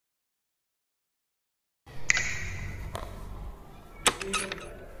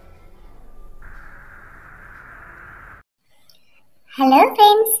Hello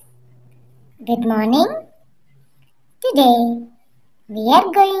friends, good morning. Today we are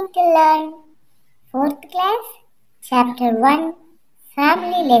going to learn 4th class chapter 1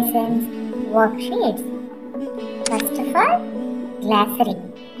 family lessons worksheets. First of all, glossary.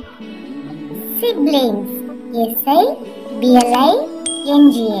 Siblings,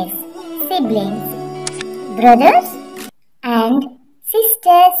 S-I-B-L-I-N-G-S, siblings, brothers and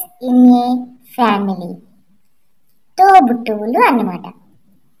sisters in a family. తోబుట్టువులు అన్నమాట.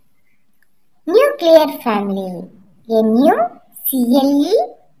 Nuclear family,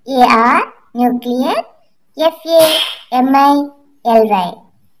 NUCLEAR, nuclear, FAMILY,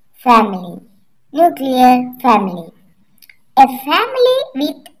 family, nuclear family. A family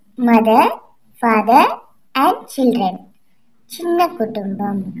with mother, father and children, చిన్న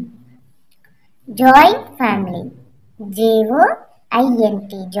కుటుంబం. Joint family,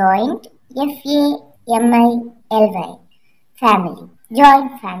 JOINT, joint, FAMILY, family, joint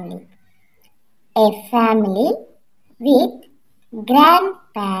family. A family with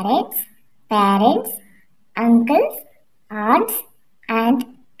grandparents, parents, uncles, aunts and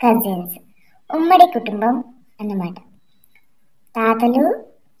cousins. ఉమ్మడి కుటుంబం అన్నమాట. తాతలు,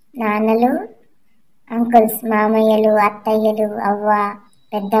 నాన్నలు, uncles, మామయ్యలు, అత్తయ్యలు, అవ్వ,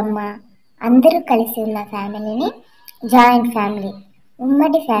 పెద్దమ్మ అందరూ కలిసి ఉన్న ఫ్యామిలీని జాయింట్ ఫ్యామిలీ,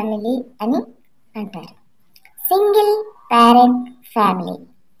 ఉమ్మడి ఫ్యామిలీ అని అంటారు. Single parent family,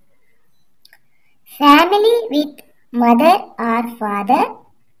 family with mother or father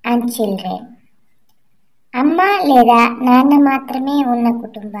and children. అమ్మ లేదా నాన్న మాత్రమే ఉన్న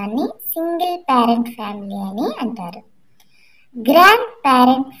కుటుంబాన్ని సింగిల్ పేరెంట్ ఫ్యామిలీ అని అంటారు. Grand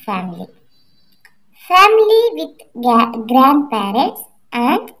parent family, family with grand parents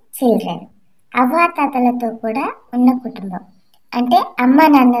and children. అవ్వాతాతలతో కూడా ఉన్న కుటుంబం, అంటే అమ్మ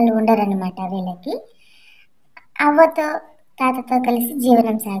నాన్నలు ఉండరన్నమాట వీళ్ళకి. అవ్వతో తాతతో కలిసి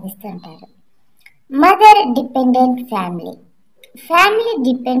జీవనం సాగిస్తూ ఉంటారు. Mother dependent family, family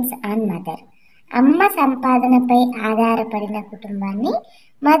depends on mother. అమ్మ సంపాదనపై ఆధారపడిన కుటుంబాన్ని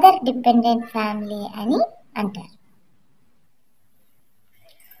మదర్ డిపెండెంట్ ఫ్యామిలీ అని అంటారు.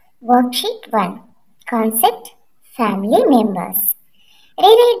 Worksheet 1, concept family members.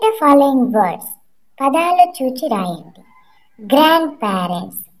 Rewrite the following words, పదాలు చూచి రాయండి. Grand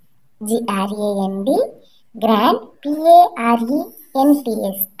parents, GRAND, grand,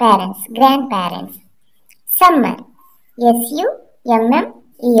 PARENTS, parents, grandparents. Summer, SUMMER,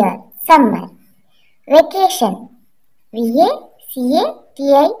 summer. Vacation,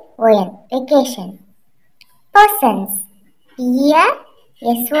 VACATION, vacation. Persons,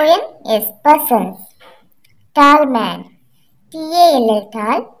 PERSONS, persons. Tall man, TALL,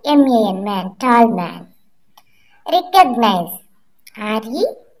 tall, MAN, man, tall man. Recognize,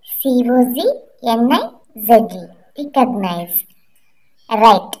 RECOGNIZE, recognize.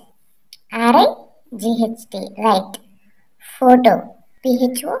 Write, RIGHT, write. Photo,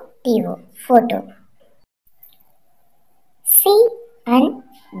 PHOTO, photo. See and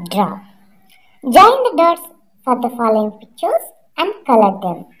draw. Join the dots for the following pictures and color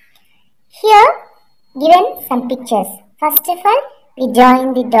them. Here given some pictures. First of all, we join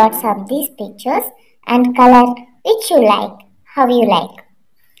the dots of these pictures and color which you like, how you like.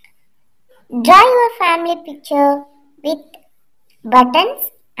 Draw your family picture with buttons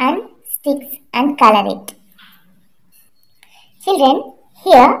and sticks and color it. Children,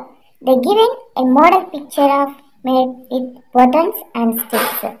 here they given a model picture of made with buttons and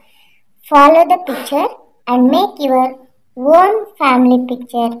sticks. Follow the picture and make your own family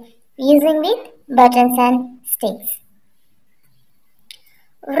picture using with buttons and sticks.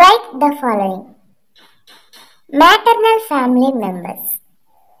 Write the following. Maternal family members.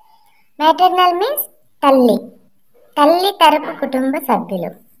 Maternal means తల్లి, తల్లి తరపు కుటుంబ సభ్యులు.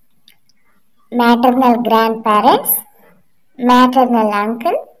 Maternal grandparents, maternal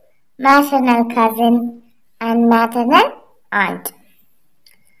uncle, maternal cousin and maternal aunt.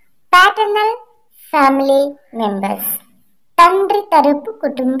 Paternal family members, తండ్రి తరపు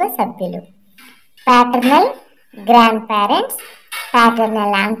కుటుంబ సభ్యులు. Paternal grandparents,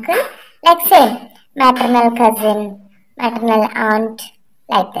 paternal uncle, like same, maternal cousin, maternal aunt,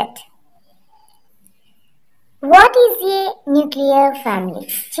 like that. What is a nuclear family?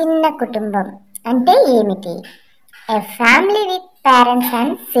 చిన్న కుటుంబం అంటే ఏమిటి? A family with parents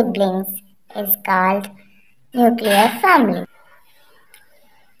and siblings is called nuclear family.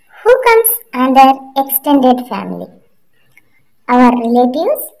 Who comes under extended family? Our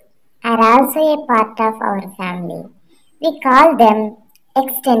relatives are also a part of our family. We call them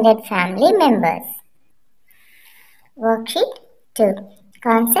extended family members. Worksheet 2.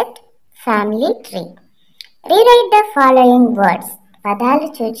 Concept family tree. Rewrite the following words. పదాలు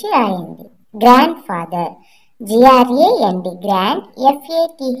చూచి రాయండి. Grandfather, GRAND, grand,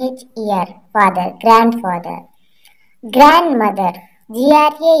 FATHER, father, grandfather. Grandmother,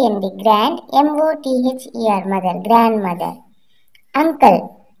 GRAND, grand, MOTHER, mother, grandmother. Uncle,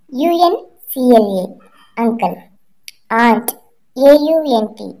 UNCLE, uncle. Aunt,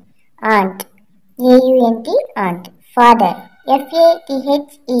 AUNT, aunt, AUNT, aunt. Father,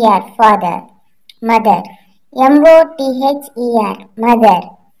 FATHER, father. Mother, MOTHER, mother.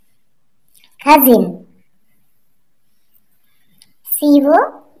 Cousin,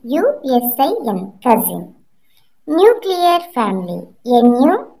 COUSIN, cousin. Nuclear family,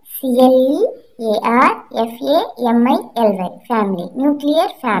 NUCLEAR FAMILY, family. Nuclear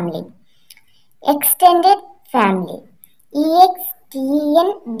family. Extended family, EXTENDED,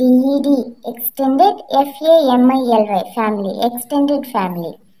 extended FAMILY, family. Extended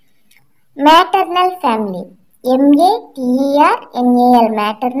family. Maternal family, MATERNAL,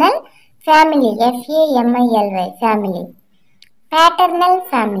 maternal. Family, FAMILY, family. Paternal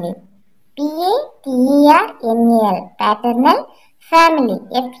family, PATERNAL, paternal. Family,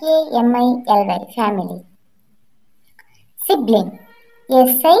 FAMILY, family. Sibling,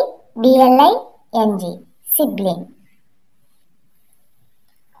 SIBLING, sibling.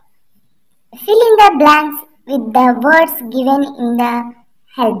 Fill in the blanks with the words given in the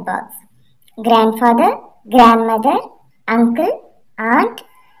help box. Grandfather, grandmother, uncle, aunt,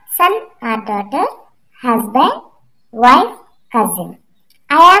 son or daughter, husband, wife, cousin.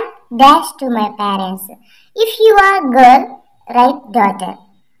 I am dash to my parents. If you are girl, write daughter.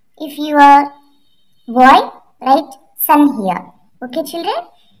 If you are boy, write son here. Okay, children?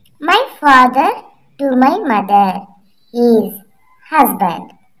 My father to my mother is husband.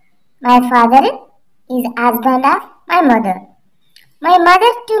 My father is husband of my mother. My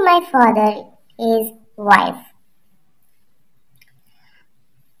mother to my father is wife.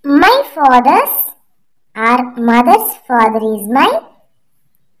 My father's or mother's father is my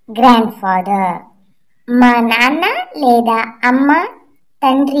grandfather. మా నాన్న లేదా అమ్మ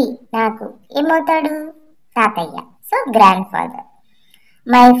తండ్రి నాకు ఏమవుతాడు? తాతయ్య. So grand father.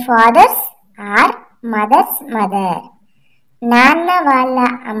 My father's are mothers mother. నాన్న వాళ్ళ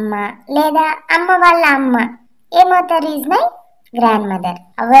అమ్మ లేదా అమ్మ వాళ్ళ అమ్మ ఏమవుతారు? Is my grand mother.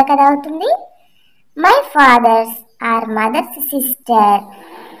 అవే కదా అవుతుంది. My father's are mothers sister.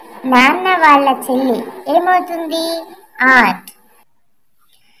 నాన్న వాళ్ళ చెల్లి ఏమవుతుంది? Aunt.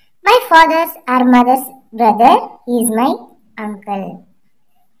 My father's are mothers brother is my uncle.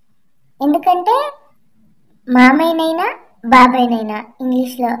 ఎందుకంటే మామయ్యనైనా బాబాయ్నైనా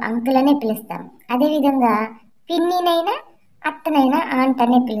ఇంగ్లీష్లో అంకుల్ అనే పిలుస్తాం. అదేవిధంగా పిన్నినైనా అత్తనైనా ఆంట్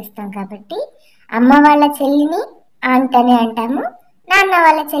అనే పిలుస్తాం. కాబట్టి అమ్మ వాళ్ళ చెల్లిని ఆంట్ అనే అంటాము, నాన్న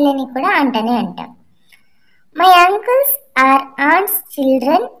వాళ్ళ చెల్లిని కూడా ఆంట్ అనే అంటాం. My uncles are aunts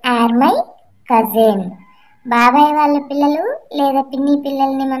children are my cousin. బాబాయ్ వాళ్ళ పిల్లలు లేదా పిన్ని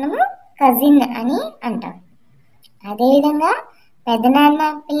పిల్లల్ని మనము కజిన్ అని అంటాం. అదేవిధంగా పెద్దనాన్న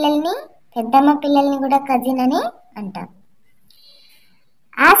పిల్లల్ని పెద్దమ్మ పిల్లల్ని కూడా కజిన్ అని అంటాం.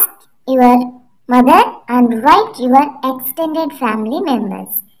 Ask your mother and right your extended family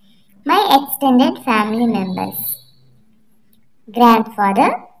members. My extended family members: grand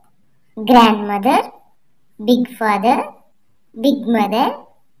father, grand mother, big father, big mother,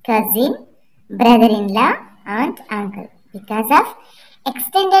 cousin, brother-in-law, aunt, uncle. Because of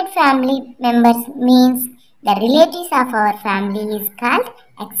extended family members means the relatives of our family is called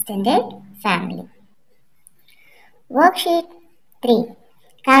extended family. Worksheet 3.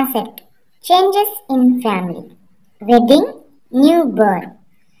 Concept: changes in family. Wedding, newborn.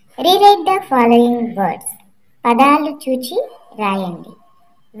 Rewrite the following words. పదాలు చూచి రాయండి.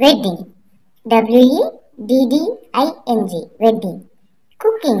 Wedding, WEDDING, wedding.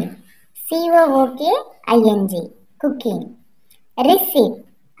 Cooking, COOKING, cooking. Receipt,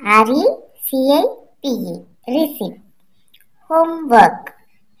 RECIPE, receipt. Homework,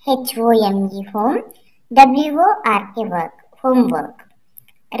 HOME, home, WORK, work, homework.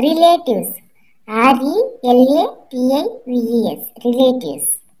 Relatives, RELATIVES, relatives.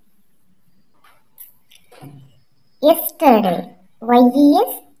 Yesterday,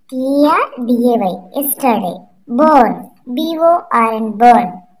 YESTERDAY, yesterday. Born, BORN, born.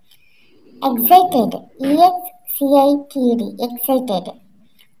 Excited, EXCITED, excited.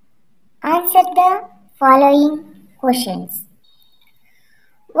 Answer the following questions.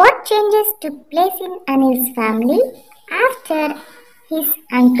 What changes took place in Anil's family after his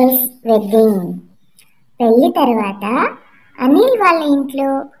uncle's wedding? పెళ్లి తర్వాత అనిల్ వాళ్ళ ఇంట్లో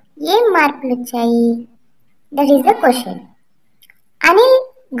ఏం మార్పులు వచ్చాయి? That is the question. Anil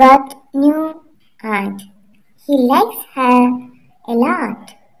got new aunt. He likes her a lot.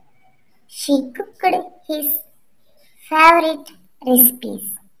 She cooked his favorite recipes.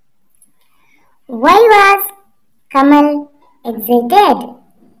 Why was Kamal excited?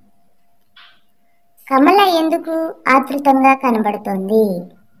 కమల ఎందుకు ఆతృతంగా కనబడుతోంది?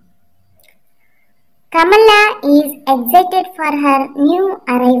 Kamala is excited for her new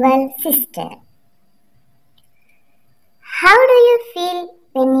arrival sister. How do you feel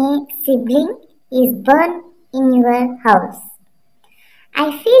when a sibling is born in your house? I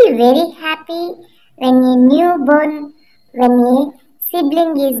feel very happy when a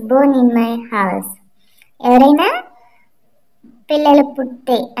sibling is born in my house. ఎవరైనా పిల్లలు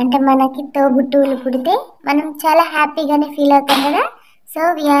పుడితే అంటే మనకి తోబుట్టువులు పుడితే మనం చాలా హ్యాపీగానే feel అవుతాం కదా. So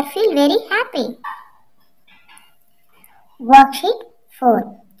we are feel very happy. Worksheet 4.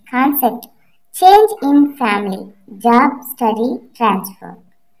 Concept. Change in family. Job, study, transfer.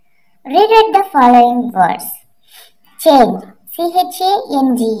 Read out the following words. Change.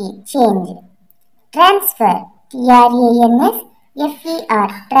 C-H-A-N-G-E. Change. Transfer. T-R-A-N-S-F-E-R.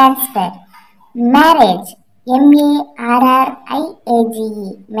 Transfer. Marriage. M-A-R-R-I-A-G-E.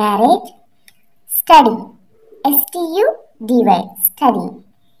 Marriage. Study. S-T-U-D-Y. Study.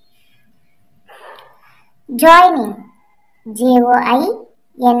 Joining.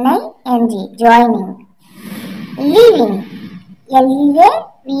 J-O-I-N-I-N-G. Joining. Leaving.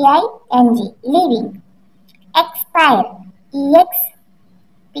 L-E-A-V-I-N-G. Leaving. Expire.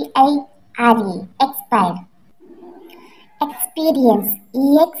 E-X-P-I-R-E. Expire. Experience.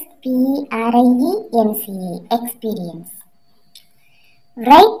 E-X-P-E-R-I-E-N-C-E. Experience.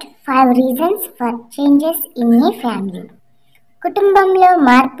 Write 5 reasons for changes in a family. కుటుంబంలో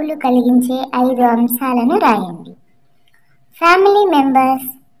మార్పులు కలిగించే 5 అంశాలను రాయండి. Family members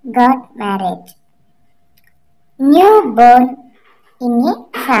got married. New born in a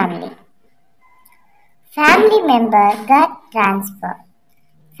family. Family member got transfer.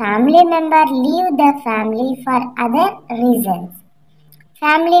 Family member leave the family for other reasons.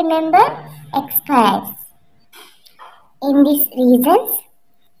 Family member expires. In these reasons,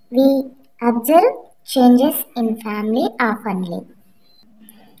 we observe changes in family oftenly.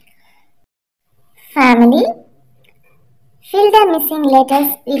 Family. Fill the missing letters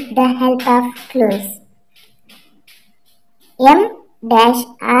with the help of clues.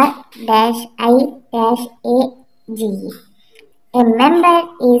 M-R-I-A-G-E. A member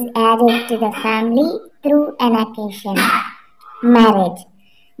is added to the family through an occasion. Marriage.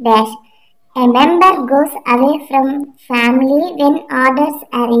 Dash. A member goes away from family when orders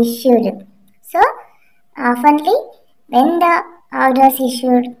are issued. So, oftenly, when the orders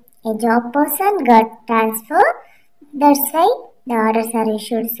issued, a job person got transferred. That's why the orders are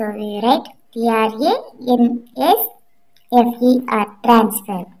issued. So, we write T-R-A-N-S-F-E-R.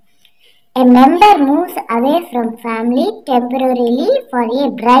 Transfer. A member moves away from family temporarily for a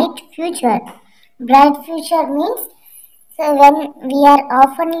bright future. Bright future means so when we are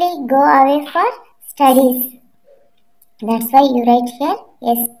oftenly go away for studies. That's why you write here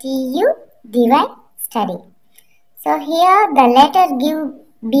S-T-U-D-Y. Study. So here the letter give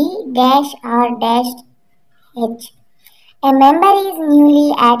B dash or dash H. A member is newly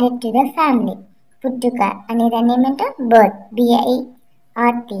added to the family. Puttuka అనేది ఏమంటే birth.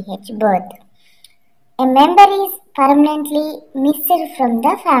 B-I-R-T-H. Birth. A member is permanently missed from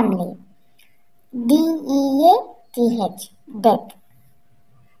the family. D-E-A-T-H. Death.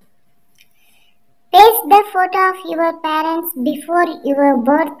 Paste the photo of your parents before your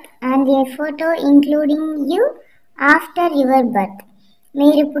birth and a photo including you after your birth.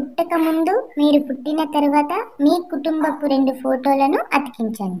 మీరు పుట్టక ముందు మీరు పుట్టిన తర్వాత మీ కుటుంబపు 2 ఫోటోలను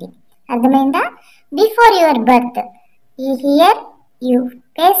అతికించండి. అర్థమైందా? Before your birth. Here you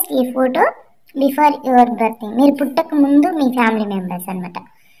paste ఈ photo before your birth. మీరు పుట్టక ముందు మీ ఫ్యామిలీ మెంబర్స్ అన్నమాట.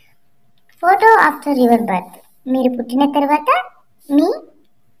 Photo after your birth. మీరు పుట్టిన తర్వాత మీ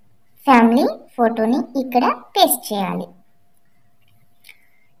ఫ్యామిలీ ఫోటోని ఇక్కడ పేస్ట్ చేయాలి.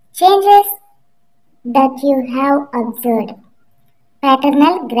 Changes that you have observed.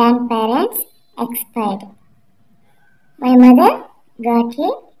 Paternal grandparents expired. My mother got a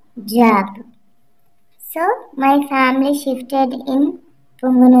job. So my family shifted in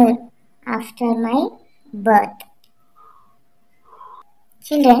Pungunur after my birth.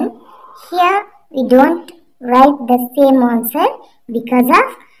 Children, here we don't write the same answer because of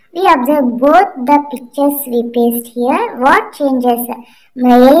we observe both the pictures we paste here. What changes?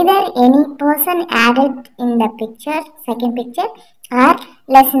 Either any person added in the picture, second picture, or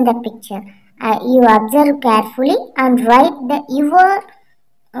less in the picture. You observe carefully and write your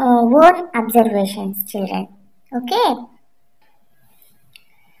own observations, children. Okay.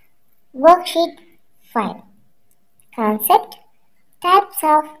 Worksheet 5. Concept, types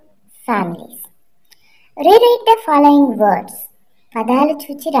of families. Rewrite the following words. పదాలు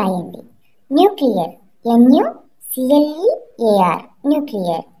చూచి రాయండి. Nuclear NUCLEAR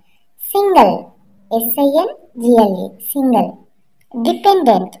nuclear. Single SINGLE single.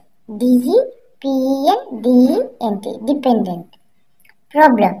 Dependent DEPENDENT dependent.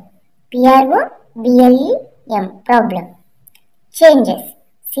 Problem PROBLEM problem. Changes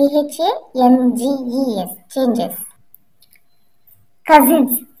CHANGES changes.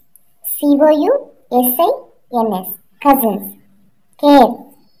 Cousins COUSINS cousins. Care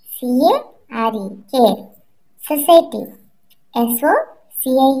CARE care. Society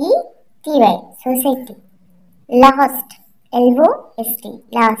SOCIETY society. Lost LOST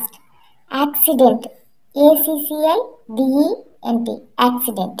lost. Accident ACCIDENT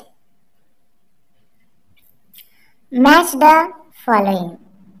accident. Match the following.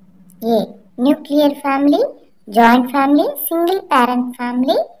 A. Nuclear family, joint family, single parent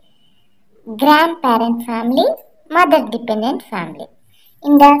family, grandparent family, mother dependent family.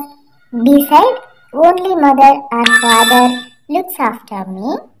 In the B side, only mother or father looks after me.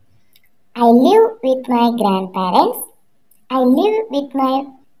 I live with my grandparents. I live with my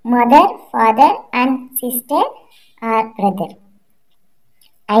mother, father and sister or brother.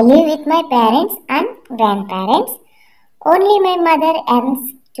 I live with my parents and grandparents. Only my mother earns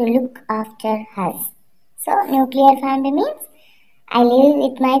to look after us. So, nuclear family means I live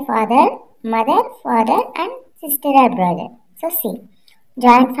with my mother, father and sister or brother. So, see.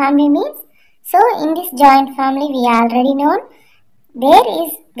 Joint family means, so in this joint family we already know there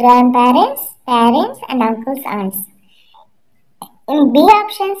is grandparents, parents and uncles, aunts. In B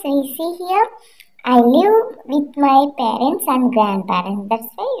options we see here, I live with my parents and grandparents. That's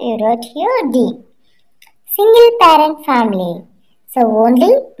why we wrote here D. Single parent family. So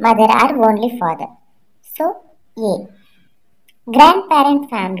only mother or only father. So A. Grandparent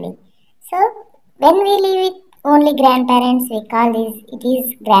family. So when we live with only grandparents, we call it is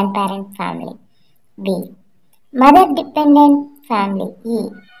grandparent family. B. Mother dependent family. E.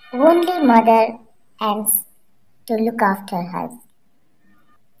 Only mother earns to look after us.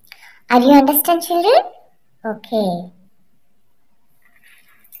 Are you understand, children? Okay.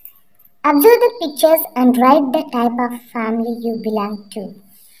 Observe the pictures and write the type of family you belong to.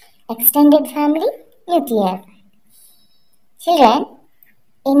 Extended family, nuclear. Children,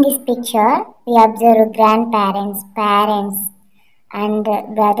 in this picture, we observe grandparents, parents, and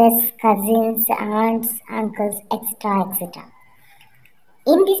brothers, cousins, aunts, uncles, etc. etc.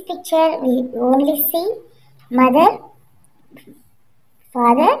 In this picture, we only see mother,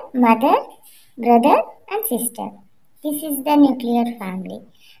 father, mother, brother, and sister. This is the nuclear family.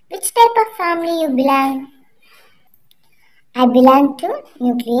 Which type of family you belong? I belong to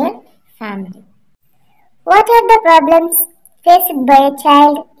nuclear family. What are the problems faced by a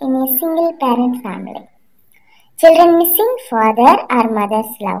child in a single parent family? Children missing father or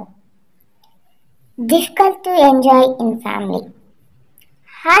mother's love. Difficult to enjoy in family.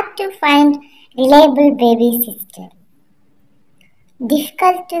 Hard to find reliable babysitter.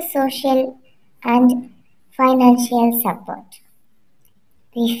 Difficult to social and financial support.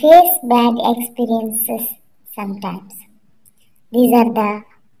 We face bad experiences sometimes. These are the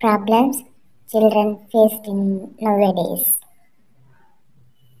problems children faced in nowadays.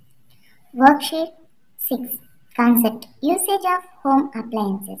 Worksheet 6. Concept. Usage of home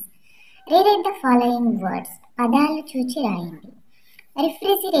appliances. Rewrite the following words. పదాలు చూచి రాయండి.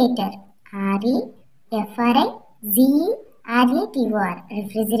 Refrigerator. REFRIGERATOR.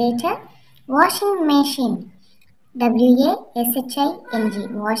 Refrigerator. Washing machine.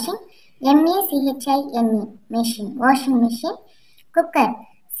 WASHING. Washing. MACHINE. Machine. Washing machine. Cooker.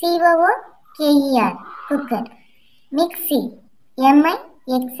 COOKER. Cooker. Mixie.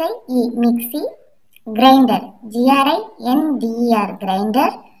 MIXIE. Mixie. Grinder. GRINDER. Grinder.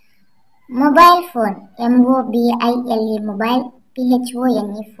 Mobile phone. MOBILE. Mobile.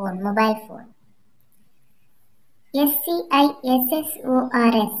 PHONE. Phone. Mobile phone.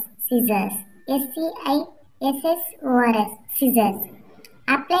 SCISSORS. Scissors. SCISSORS. Scissors.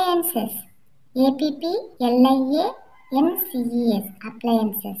 Appliances. APPLIANCES.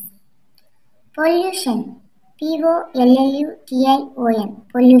 Appliances. Pollution. POLLUTION.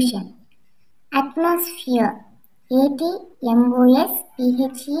 Pollution. Atmosphere.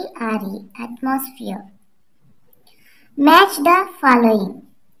 ATMOSPHERE. Atmosphere. Match the following.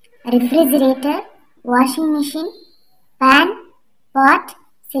 Refrigerator, washing machine, pan, pot,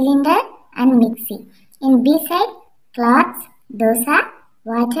 cylinder and mixie. In B side, clothes, dosa,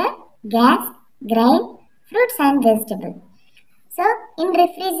 water, gas, grain, fruits and vegetables. So, In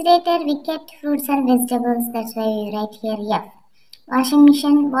refrigerator, we kept fruits and vegetables. That's why we write here F. Washing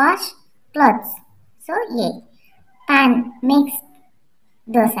machine, wash clothes. So A. Pan makes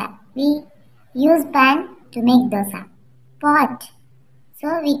dosa. We use pan to make dosa. Pot. So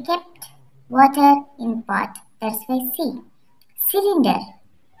we kept water in pot. That's why C. Cylinder.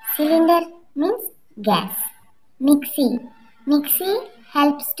 Cylinder means gas. Mixie. Mixie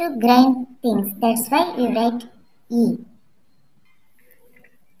helps to grind things. That's why we write E.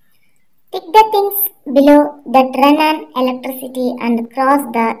 Tick the things below that run on electricity and cross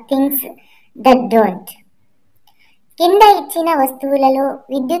the things that don't. కింద ఇచ్చిన వస్తువులలో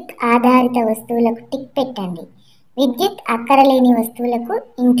విద్యుత్ ఆధారిత వస్తువులకు tick పెట్టండి. విద్యుత్ అక్కరలేని వస్తువులకు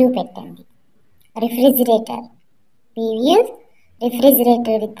into పెట్టండి. Refrigerator. We use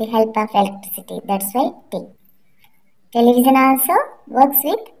refrigerator with the help of electricity. That's why tick. Television also works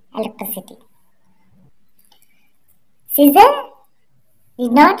with electricity. Scissor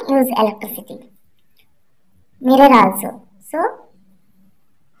did not use electricity. Mirror also. So,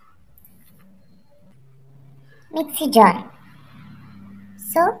 mixie jar.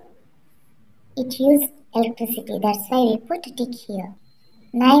 So, it used electricity. That's why we put a tick here.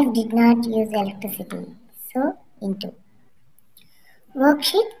 Knife did not use electricity. So, into.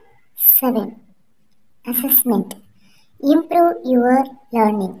 Worksheet 7. Assessment. Improve your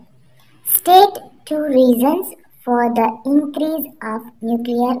learning. State 2 reasons for the increase of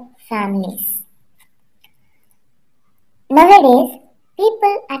nuclear families. Nowadays,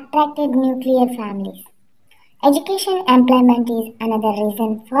 people attracted nuclear families. Education employment is another reason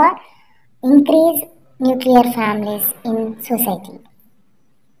for increased nuclear families in society.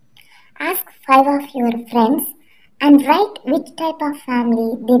 Ask 5 of your friends and write which type of family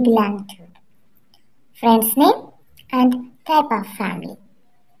they belong to. Friend's name and type of family.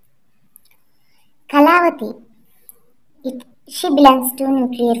 Kalavati, she belongs to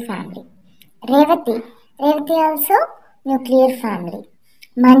nuclear family. Revati also nuclear family.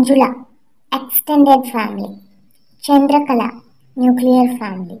 Manjula, extended family. Chandrakala, nuclear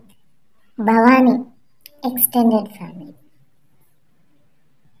family. Bhavani, extended family.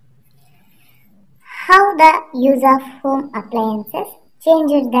 How the use of home appliances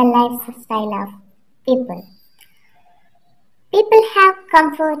changes the lifestyle of people. People have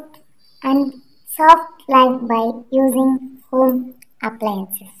comfort and soft life by using home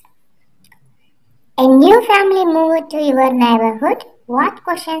appliances. A new family moved to your neighborhood. What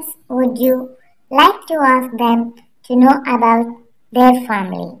questions would you like to ask them to know about their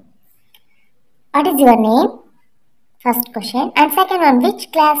family? What is your name? First question. And second one, which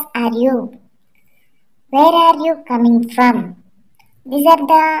class are you? Where are you coming from? These are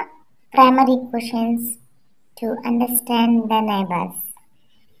the primary questions to understand the neighbors.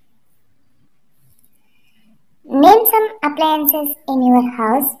 Name some appliances in your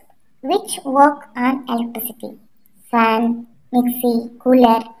house which work on electricity. Fan, mixie,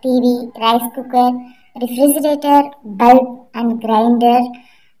 cooler, TV, rice cooker, refrigerator, bulb and grinder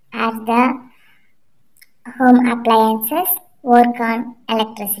are the home appliances work on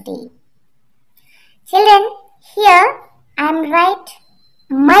electricity. Children, here I am write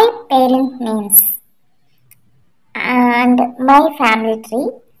my parent names and my family tree.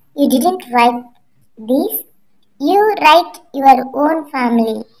 You didn't write these. You write your own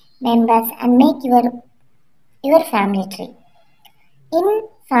family members and make your family tree. In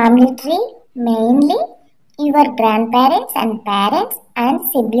family tree, mainly your grandparents and parents and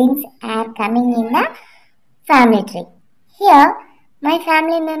siblings are coming in the family tree. Here, my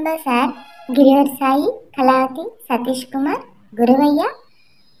family members are Girivar Sai, Kalavati, Satish Kumar, Guruvaya,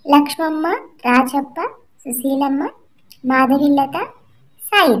 Lakshmamma, Rajappa, Susilamma, Madhavillata,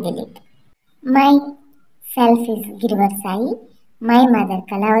 Sai Dilip. Myself is Girivar Sai, my mother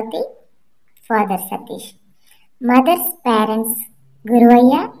Kalavati, father Satish. Mother's parents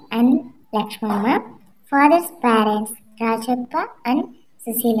Guruvaya and Lakshmamma, father's parents Rajappa and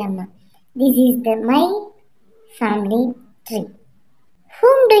Susilamma. This is my family tree.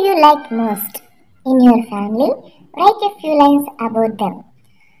 Whom do you like most in your family? Write a few lines about them.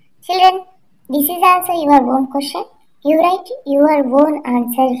 Children, this is also your own question. You write your own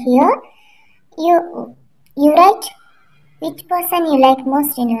answer here. You write which person you like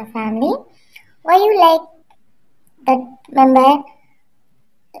most in your family. Why you like that member?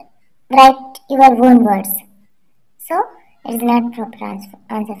 Write your own words. So, it is not proper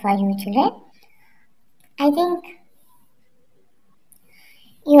answer for you children. I think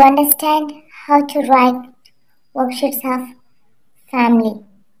you understand how to write worksheets of family.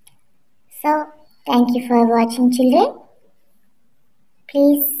 So, thank you for watching children.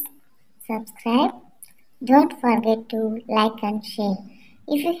 Please subscribe. Don't forget to like and share.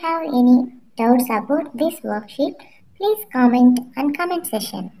 If you have any doubts about this worksheet, please comment on comment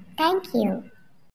section. Thank you.